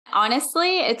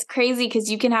honestly, it's crazy because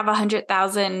you can have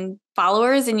 100,000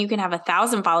 followers and you can have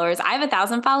 1,000 followers. I have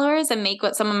 1,000 followers and make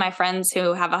what some of my friends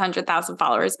who have 100,000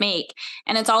 followers make.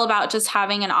 And it's all about just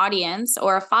having an audience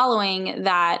or a following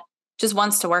that just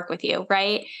wants to work with you.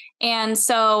 Right. And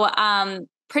so,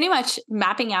 pretty much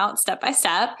mapping out step by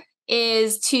step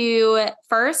is to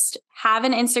first have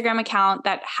an Instagram account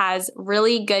that has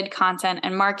really good content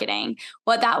and marketing.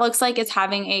 What that looks like is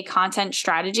having a content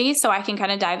strategy. So I can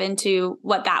kind of dive into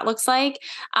what that looks like.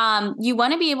 You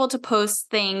want to be able to post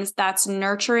things that's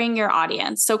nurturing your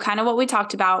audience. So kind of what we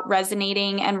talked about,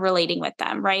 resonating and relating with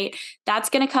them, right? That's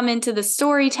going to come into the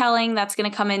storytelling. That's going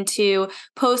to come into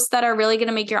posts that are really going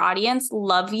to make your audience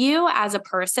love you as a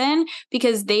person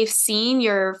because they've seen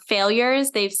your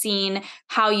failures. They've seen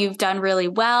how you've done really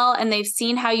well, and they've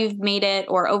seen how you've made it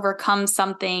or overcome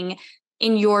something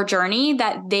in your journey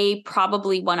that they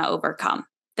probably want to overcome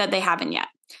that they haven't yet.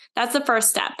 That's the first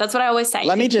step. That's what I always say.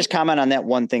 Let me just comment on that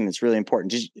one thing that's really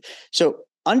important.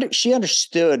 She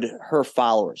understood her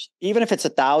followers, even if it's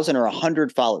 1,000 or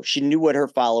 100 followers, she knew what her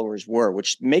followers were,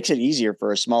 which makes it easier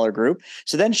for a smaller group.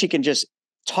 So then she can just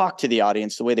talk to the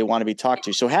audience the way they want to be talked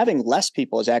to. So having less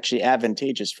people is actually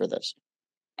advantageous for this.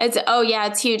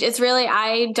 It's huge. It's really,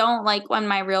 I don't like when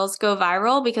my reels go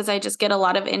viral because I just get a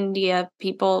lot of India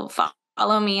people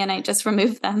follow me and I just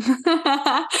remove them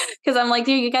because I'm like,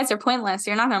 dude, you guys are pointless.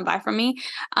 You're not going to buy from me.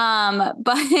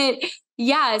 But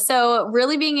yeah, so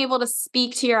really being able to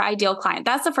speak to your ideal client.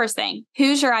 That's the first thing.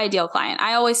 Who's your ideal client?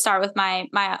 I always start with my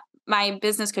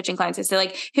business coaching clients. I say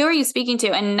like, who are you speaking to?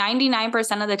 And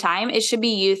 99% of the time, it should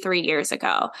be you 3 years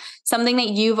ago, something that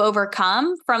you've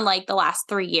overcome from like the last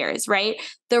 3 years, right?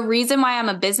 The reason why I'm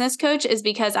a business coach is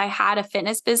because I had a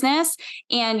fitness business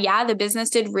and yeah, the business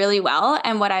did really well.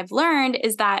 And what I've learned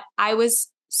is that I was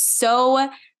so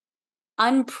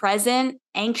unpresent,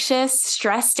 anxious,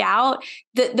 stressed out.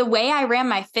 The way I ran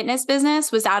my fitness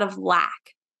business was out of lack.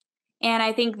 And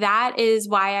I think that is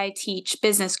why I teach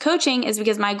business coaching, is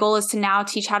because my goal is to now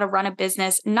teach how to run a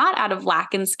business, not out of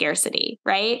lack and scarcity,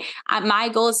 right? My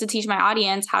goal is to teach my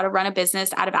audience how to run a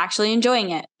business out of actually enjoying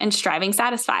it and striving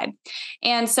satisfied.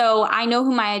 And so I know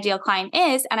who my ideal client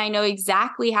is, and I know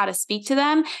exactly how to speak to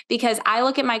them because I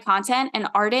look at my content and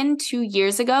Arden 2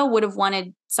 years ago would have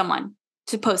wanted someone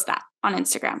to post that on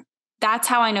Instagram. That's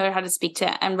how I know how to speak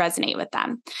to and resonate with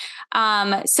them.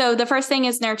 So the first thing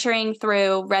is nurturing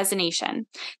through resonation.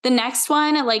 The next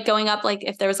one, like going up, like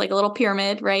if there was like a little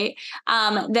pyramid, right?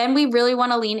 Then we really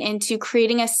want to lean into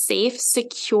creating a safe,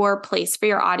 secure place for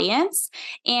your audience.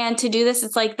 And to do this,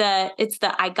 it's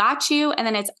the I got you, and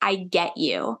then it's I get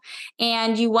you.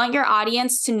 And you want your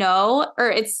audience to know,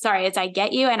 it's I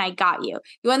get you and I got you.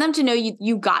 You want them to know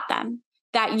you got them,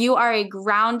 that you are a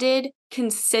grounded,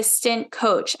 consistent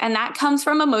coach. And that comes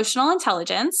from emotional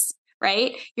intelligence,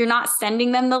 right? You're not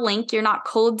sending them the link. You're not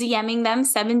cold DMing them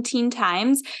 17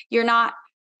 times. You're not,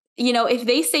 if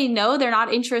they say no, they're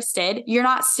not interested. You're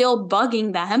not still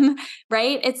bugging them,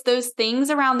 right? It's those things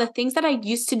around the things that I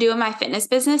used to do in my fitness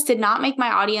business did not make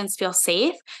my audience feel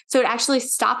safe. So it actually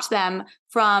stopped them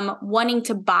from wanting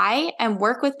to buy and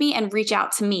work with me and reach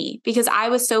out to me because I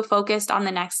was so focused on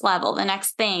the next level, the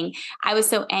next thing. I was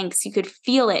so anxious. You could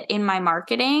feel it in my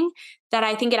marketing that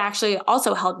I think it actually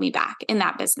also held me back in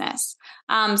that business.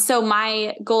 So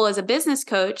my goal as a business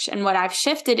coach and what I've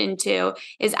shifted into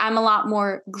is I'm a lot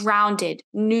more grounded,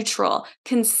 neutral,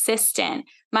 consistent.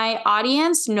 My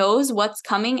audience knows what's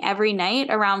coming every night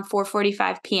around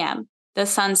 4:45 p.m., the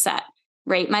sunset.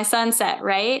 Rate my sunset,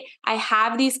 right? I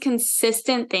have these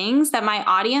consistent things that my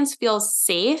audience feels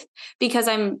safe because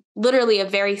I'm literally a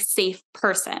very safe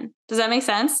person. Does that make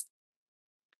sense?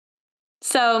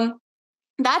 So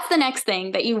that's the next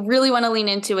thing that you really want to lean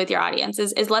into with your audience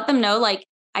is let them know, like,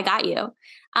 I got you.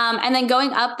 And then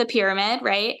going up the pyramid,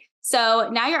 right? So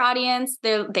now your audience,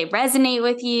 they resonate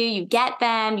with you, you get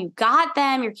them, you got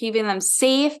them, you're keeping them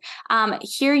safe.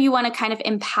 Here you want to kind of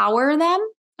empower them.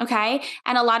 Okay.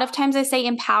 And a lot of times I say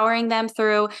empowering them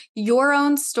through your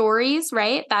own stories,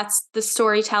 right? That's the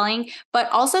storytelling, but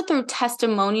also through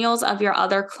testimonials of your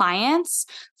other clients,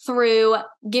 through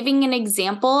giving an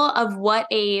example of what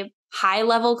a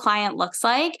high-level client looks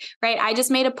like, right? I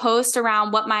just made a post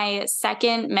around what my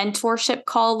second mentorship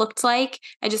call looked like.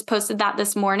 I just posted that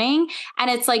this morning.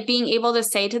 And it's like being able to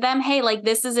say to them, hey, like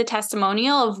this is a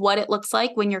testimonial of what it looks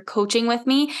like when you're coaching with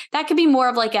me. That could be more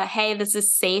of like a, hey, this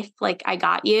is safe. Like I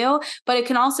got you. But it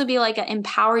can also be like a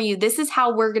empower you. This is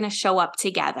how we're going to show up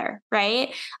together,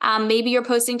 right? Maybe you're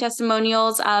posting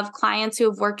testimonials of clients who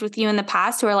have worked with you in the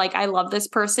past who are like, I love this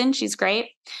person. She's great.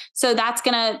 So that's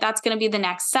gonna be the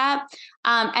next step.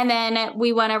 And then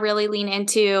we want to really lean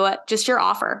into just your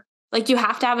offer. Like you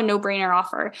have to have a no-brainer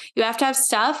offer. You have to have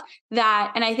stuff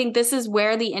that, and I think this is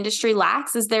where the industry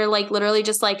lacks, is they're like literally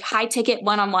just like high ticket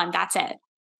one-on-one. That's it.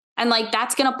 And like,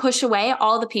 that's going to push away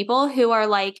all the people who are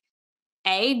like,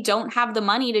 A, don't have the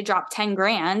money to drop 10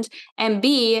 grand, and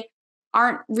B,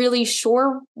 aren't really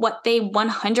sure what they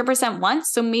 100% want.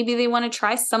 So maybe they want to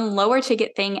try some lower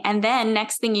ticket thing. And then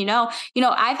next thing you know,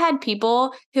 I've had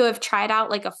people who have tried out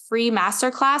like a free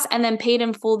masterclass and then paid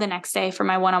in full the next day for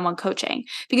my one-on-one coaching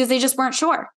because they just weren't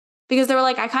sure. Because they were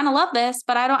like, I kind of love this,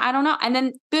 but I don't know. And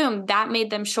then boom, that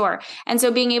made them sure. And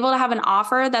so being able to have an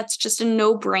offer that's just a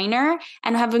no-brainer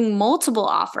and having multiple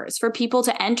offers for people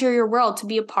to enter your world, to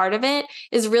be a part of it,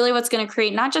 is really what's going to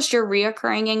create not just your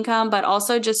reoccurring income, but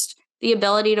also just the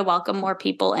ability to welcome more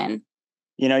people in.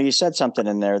 You said something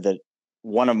in there that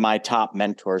one of my top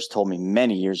mentors told me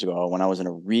many years ago when I was in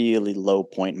a really low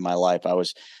point in my life. I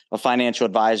was a financial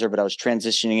advisor, but I was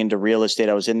transitioning into real estate.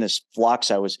 I was in this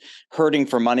flux. I was hurting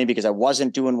for money because I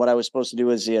wasn't doing what I was supposed to do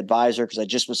as the advisor because I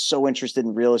just was so interested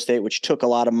in real estate, which took a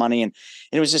lot of money. And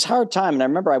it was this hard time. And I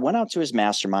remember I went out to his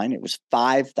mastermind. It was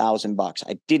 $5,000.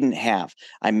 I didn't have.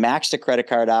 I maxed a credit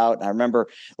card out. And I remember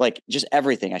like just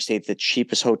everything. I stayed at the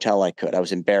cheapest hotel I could. I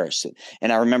was embarrassed.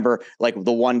 And I remember like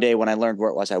the one day when I learned where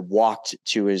it was, I walked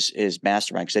to his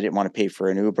mastermind because I didn't want to pay for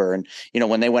an Uber. And,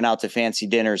 when they went out to fancy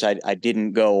dinners, I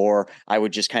didn't go, or I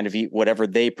would just kind of eat whatever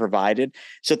they provided.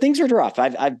 So things were rough.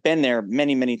 I've been there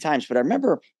many, many times, but I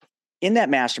remember in that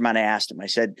mastermind, I asked him, I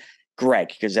said, Greg,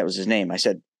 because that was his name. I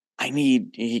said,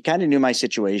 he kind of knew my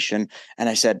situation. And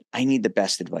I said, I need the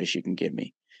best advice you can give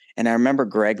me. And I remember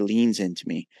Greg leans into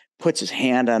me, puts his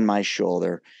hand on my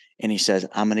shoulder, and he says,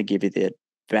 I'm going to give you the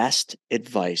best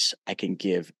advice I can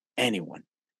give anyone.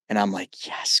 And I'm like,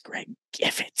 yes, Greg,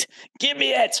 give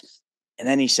me it. And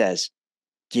then he says,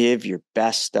 give your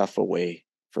best stuff away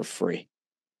for free.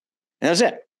 And that was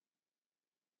it.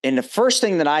 And the first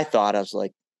thing that I thought, I was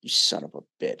like, you son of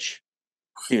a bitch.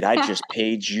 Dude, I just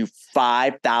paid you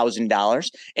 $5,000.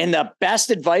 And the best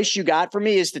advice you got from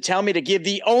me is to tell me to give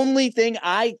the only thing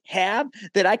I have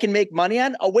that I can make money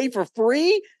on away for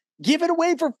free? Give it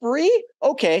away for free?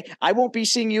 Okay, I won't be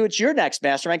seeing you at your next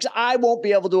mastermind because I won't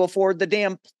be able to afford the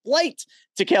damn flight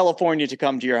to California to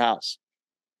come to your house.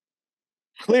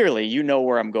 Clearly, you know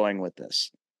where I'm going with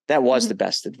this. That was the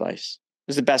best advice.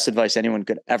 It was the best advice anyone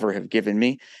could ever have given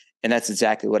me. And that's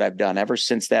exactly what I've done. Ever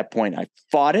since that point, I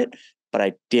fought it, but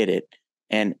I did it.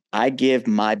 And I give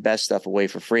my best stuff away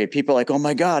for free. People are like, oh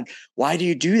my God, why do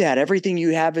you do that? Everything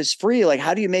you have is free. Like,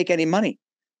 how do you make any money?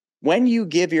 When you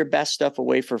give your best stuff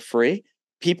away for free,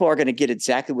 people are going to get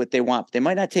exactly what they want. They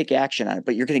might not take action on it,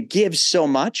 but you're going to give so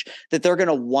much that they're going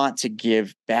to want to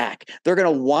give back. They're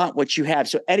going to want what you have.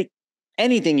 So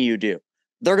anything you do,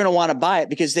 they're going to want to buy it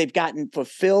because they've gotten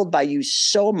fulfilled by you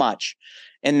so much.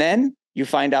 And then you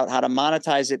find out how to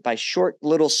monetize it by short,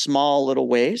 small little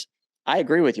ways. I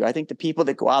agree with you. I think the people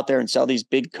that go out there and sell these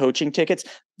big coaching tickets,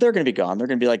 they're going to be gone. They're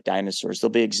going to be like dinosaurs. They'll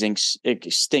be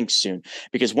extinct soon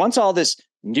because once all this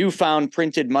newfound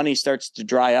printed money starts to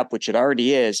dry up, which it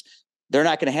already is, they're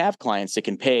not going to have clients that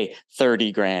can pay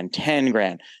 30 grand, 10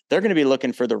 grand. They're going to be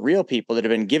looking for the real people that have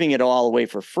been giving it all away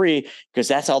for free because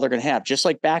that's all they're going to have. Just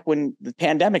like back when the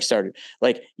pandemic started,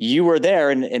 like you were there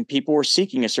and people were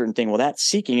seeking a certain thing. Well, that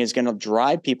seeking is going to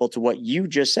drive people to what you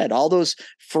just said, all those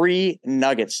free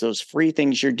nuggets, those free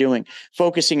things you're doing,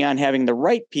 focusing on having the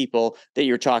right people that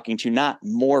you're talking to, not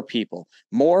more people.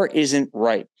 More isn't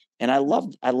right. And I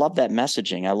love that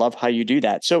messaging. I love how you do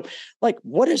that. So like,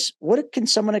 what can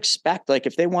someone expect? Like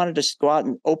if they wanted to go out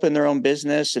and open their own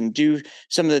business and do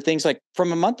some of the things like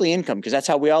from a monthly income, because that's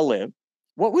how we all live,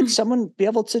 what would someone be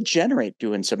able to generate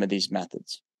doing some of these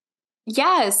methods?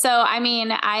 Yeah. So, I mean,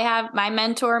 my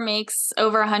mentor makes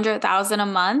over 100,000 a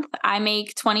month. I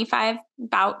make 25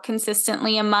 about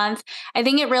consistently a month. I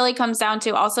think it really comes down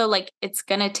to also like, it's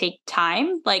going to take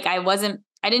time. Like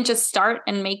I didn't just start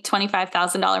and make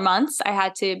 $25,000 months. I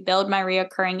had to build my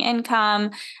reoccurring income.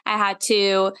 I had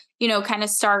to, kind of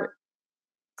start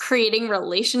creating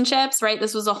relationships, right?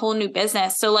 This was a whole new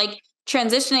business. So like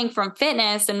transitioning from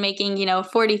fitness and making,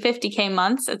 40, 50K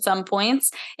months at some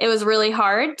points, it was really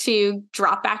hard to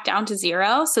drop back down to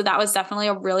zero. So that was definitely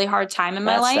a really hard time in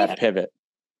my life. That pivot.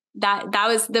 That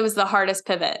was the hardest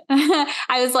pivot.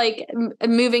 I was like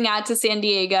moving out to San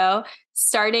Diego,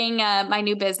 starting my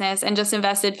new business, and just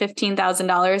invested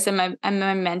 $15,000 in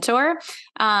my mentor.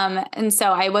 And so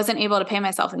I wasn't able to pay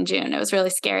myself in June. It was really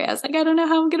scary. I was like, I don't know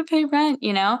how I'm going to pay rent,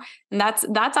 and that's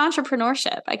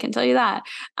entrepreneurship. I can tell you that.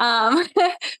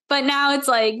 But now it's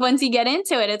like, once you get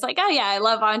into it, it's like, oh yeah, I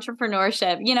love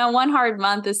entrepreneurship. One hard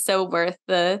month is so worth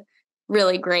the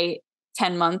really great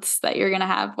 10 months that you're going to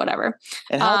have, whatever.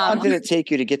 And how long did it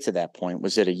take you to get to that point?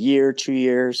 Was it a year, 2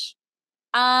 years?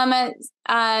 Well,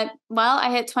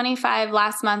 I hit 25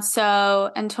 last month.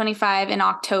 And 25 in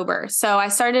October. So I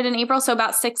started in April. So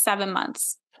about 6-7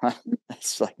 months.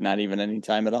 That's like not even any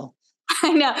time at all.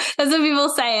 I know. That's what people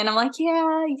say. And I'm like,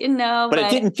 yeah, but it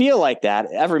didn't feel like that.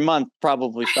 Every month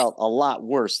probably felt a lot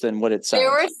worse than what it sounds.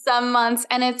 There were some months,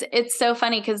 and it's so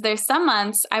funny because there's some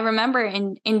months I remember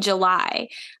in July,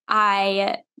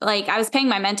 I was paying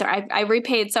my mentor. I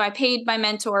repaid. So I paid my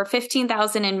mentor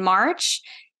 $15,000 in March.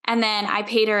 And then I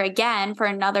paid her again for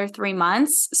another 3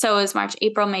 months. So it was March,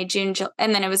 April, May, June,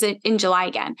 and then it was in July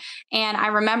again. And I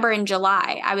remember in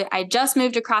July, I just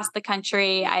moved across the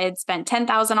country. I had spent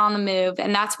 $10,000 on the move.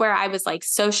 And that's where I was like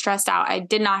so stressed out. I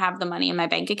did not have the money in my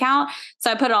bank account. So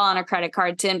I put it all on a credit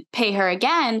card to pay her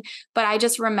again. But I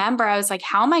just remember I was like,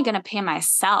 how am I going to pay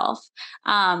myself?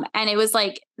 And it was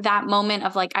like that moment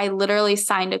of like, I literally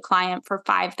signed a client for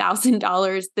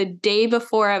 $5,000 the day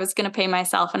before I was going to pay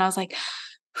myself. And I was like,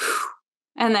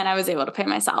 and then I was able to pay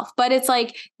myself. But it's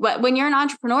like when you're an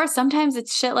entrepreneur, sometimes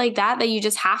it's shit like that you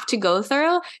just have to go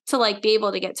through to like be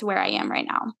able to get to where I am right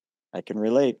now. I can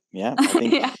relate. Yeah.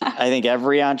 I think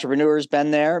every entrepreneur has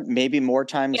been there, maybe more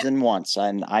times than once.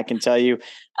 And I can tell you,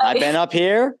 I've been up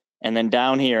here and then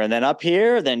down here and then up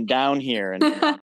here, then down here. And